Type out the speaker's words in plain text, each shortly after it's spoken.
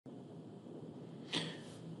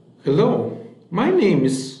Hello, my name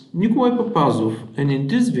is Nikolai Papazov, and in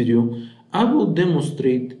this video I will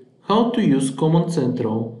demonstrate how to use Command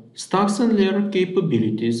Central stacks and layer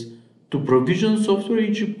capabilities to provision Software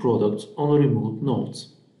AG products on remote nodes.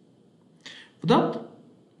 For that,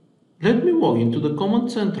 let me log into the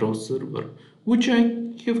Command Central server, which I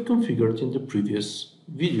have configured in the previous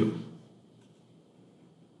video.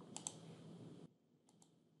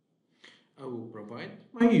 I will provide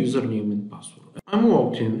my username and password. I'm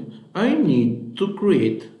logged in. I need to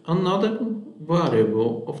create another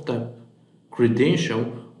variable of type credential,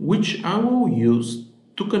 which I will use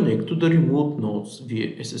to connect to the remote nodes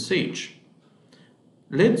via SSH.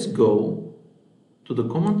 Let's go to the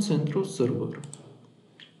Command Central server,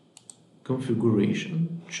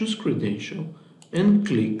 configuration, choose credential, and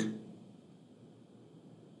click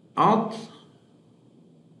Add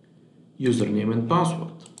username and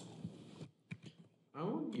password. I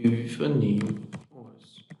will give a name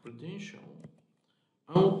as credential.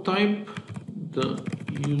 I will type the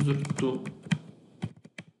user to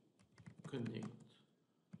connect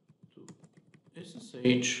to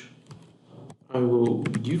SSH. I will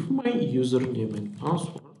give my username and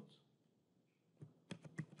password.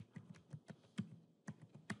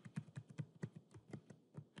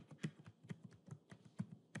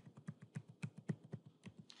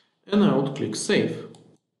 And I would click Save.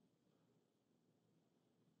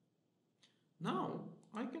 Now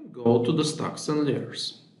I can go to the stacks and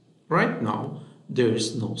layers. Right now there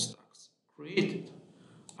is no stacks created.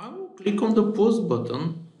 I will click on the pause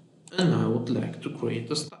button and I would like to create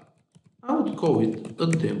a stack. I would call it a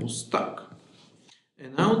demo stack.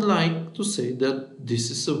 And I would like to say that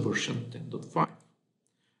this is a version 10.5.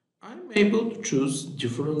 I'm able to choose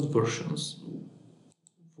different versions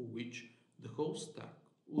for which the whole stack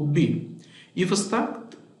would be. If a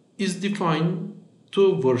stack is defined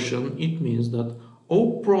to a version, it means that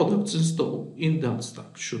all products installed in that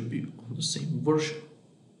stack should be on the same version.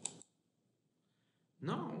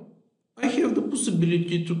 Now I have the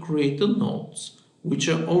possibility to create the nodes which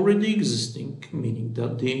are already existing, meaning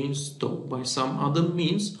that they are installed by some other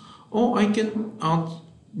means, or I can add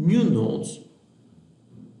new nodes,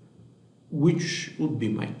 which would be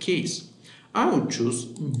my case. I will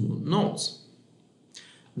choose new nodes.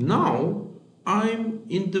 Now I'm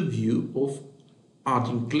in the view of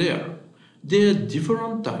adding layer. There are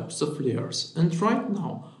different types of layers, and right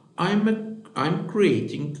now I'm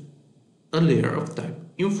creating a layer of type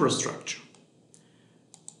infrastructure.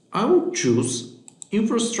 I will choose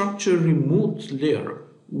infrastructure remote layer,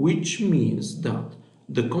 which means that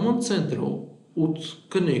the Command Central would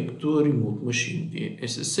connect to a remote machine via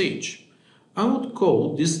SSH. I would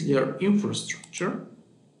call this layer infrastructure.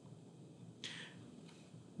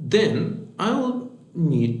 Then I will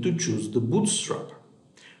need to choose the bootstrapper.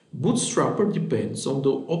 Bootstrapper depends on the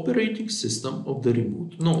operating system of the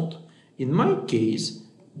remote node. In my case,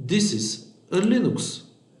 this is a Linux,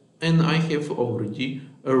 and I have already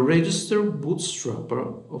a registered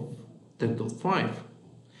bootstrapper of 10.5.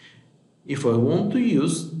 If I want to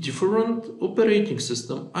use different operating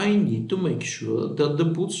system, I need to make sure that the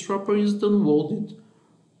bootstrapper is downloaded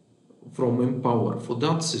from Empower for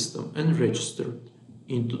that system and registered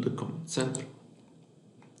into the Command Center.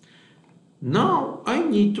 Now I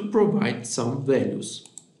need to provide some values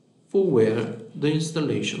for where the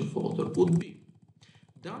installation folder would be.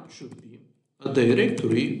 That should be a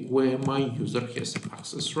directory where my user has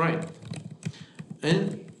access right.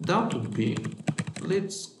 And that would be,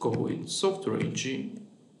 let's call it Software AG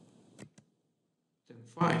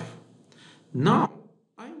 10.5. Now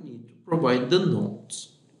I need to provide the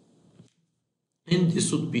nodes. And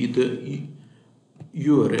this would be the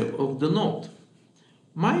URL of the node.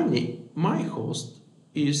 My host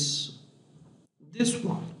is this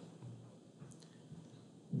one.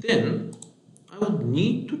 Then I would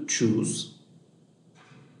need to choose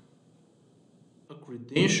a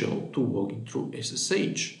credential to log in through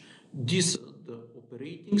SSH. This is the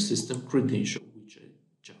operating system credential which I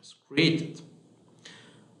just created.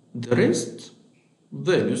 The rest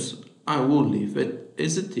values I will leave it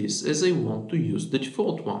as it is, as I want to use the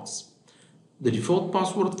default ones. The default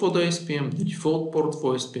password for the SPM, the default port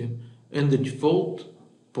for SPM, and the default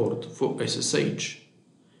port for SSH.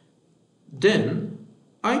 Then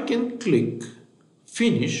I can click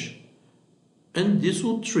Finish, and this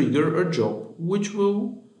will trigger a job which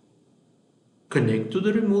will connect to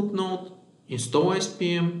the remote node, install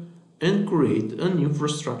SPM, and create an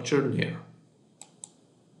infrastructure layer.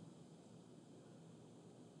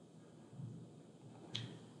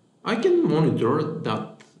 I can monitor that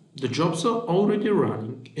the jobs are already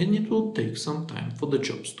running, and it will take some time for the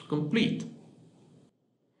jobs to complete.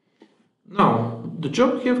 Now, the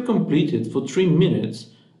job have completed for 3 minutes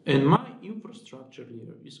and my infrastructure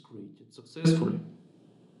layer is created successfully.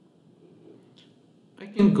 I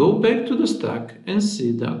can go back to the stack and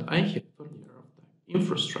see that I have a layer of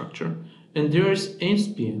infrastructure and there is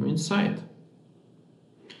SPM inside.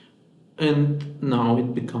 And now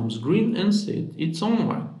it becomes green and said it's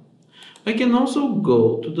online. I can also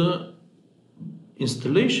go to the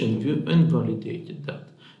installation view and validate that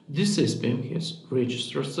this SPM has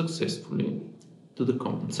registered successfully to the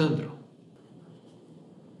command center.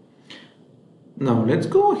 Now let's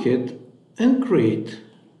go ahead and create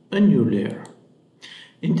a new layer.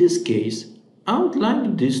 In this case, I would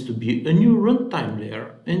like this to be a new runtime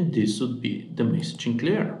layer and this would be the messaging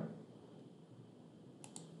layer.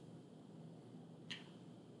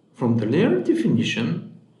 From the layer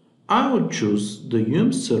definition, I would choose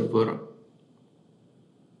the server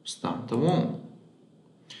standalone.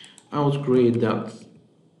 I would create that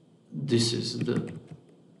this is the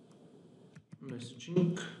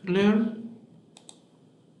messaging layer.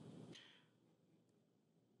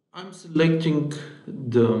 I'm selecting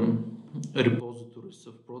the repositories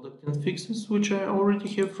of product and fixes which I already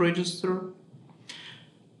have registered.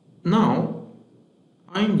 Now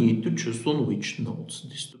I need to choose on which nodes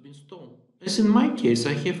this to be installed. As in my case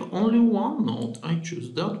I have only one node, I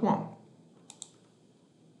choose that one.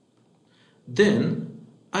 Then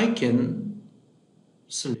I can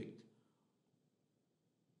select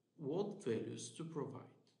what values to provide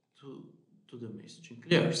to the messaging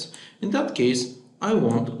layers. In that case, I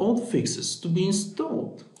want all fixes to be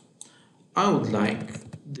installed. I would like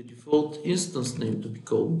the default instance name to be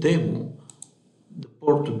called demo, the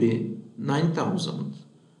port to be 9000,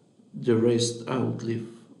 the rest I would leave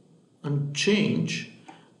unchanged,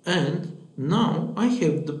 and now I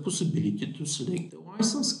have the possibility to select the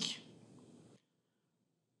license key.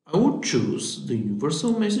 I would choose the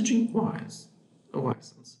universal messaging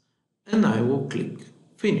license and I will click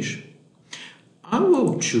finish. I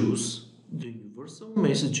will choose the universal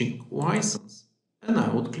messaging license and I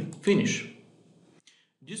would click finish.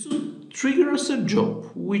 This will trigger us a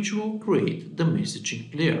job which will create the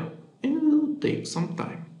messaging layer and it will take some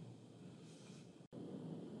time.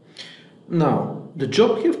 Now the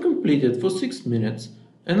job have completed for 6 minutes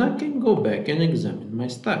and I can go back and examine my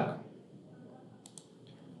stack.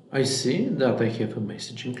 I see that I have a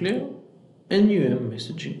messaging layer and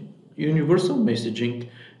universal messaging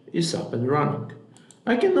is up and running.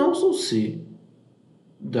 I can also see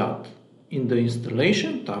that in the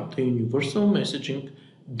installation tab the universal messaging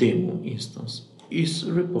demo instance is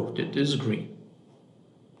reported as green.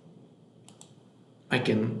 I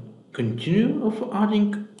can continue of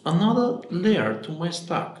adding another layer to my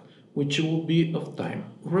stack which will be of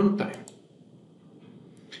runtime.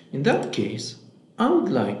 In that case, I would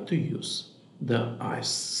like to use the ICE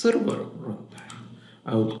server runtime.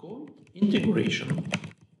 I would call it integration.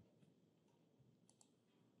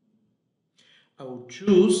 I would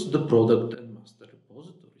choose the product and master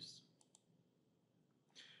repositories.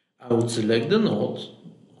 I would select the node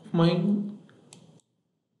of my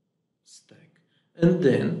stack and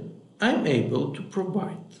then I'm able to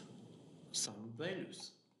provide some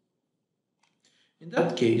values. In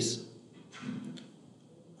that case,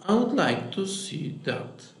 I would like to see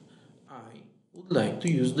that I would like to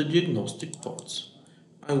use the diagnostic ports.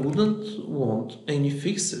 I wouldn't want any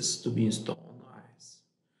fixes to be installed on ICE.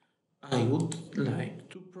 I would like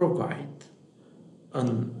to provide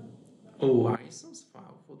a license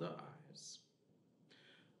file for the ICE.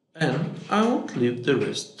 And I would leave the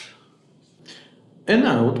rest. And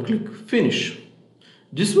I would click finish.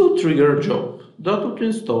 This will trigger a job that would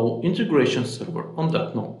install integration server on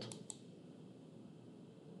that node.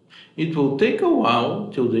 It will take a while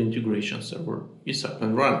till the integration server is up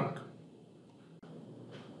and running.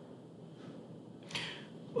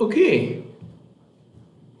 Okay,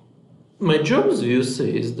 my jobs view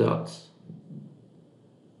says that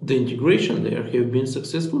the integration layer have been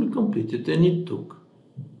successfully completed and it took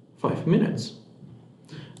 5 minutes.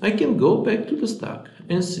 I can go back to the stack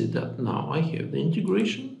and see that now I have the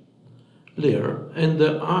integration layer and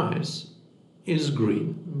the ICE is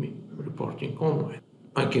green, reporting online.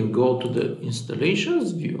 I can go to the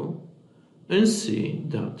installations view and see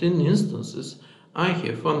that in instances I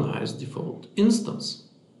have a nice default instance.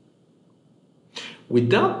 With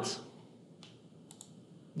that,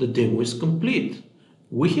 the demo is complete.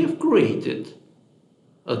 We have created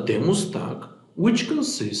a demo stack which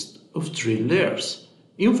consists of 3 layers: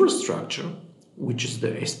 infrastructure, which is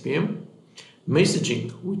the SPM,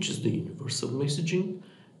 messaging, which is the universal messaging,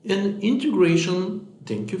 and integration.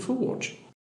 Thank you for watching.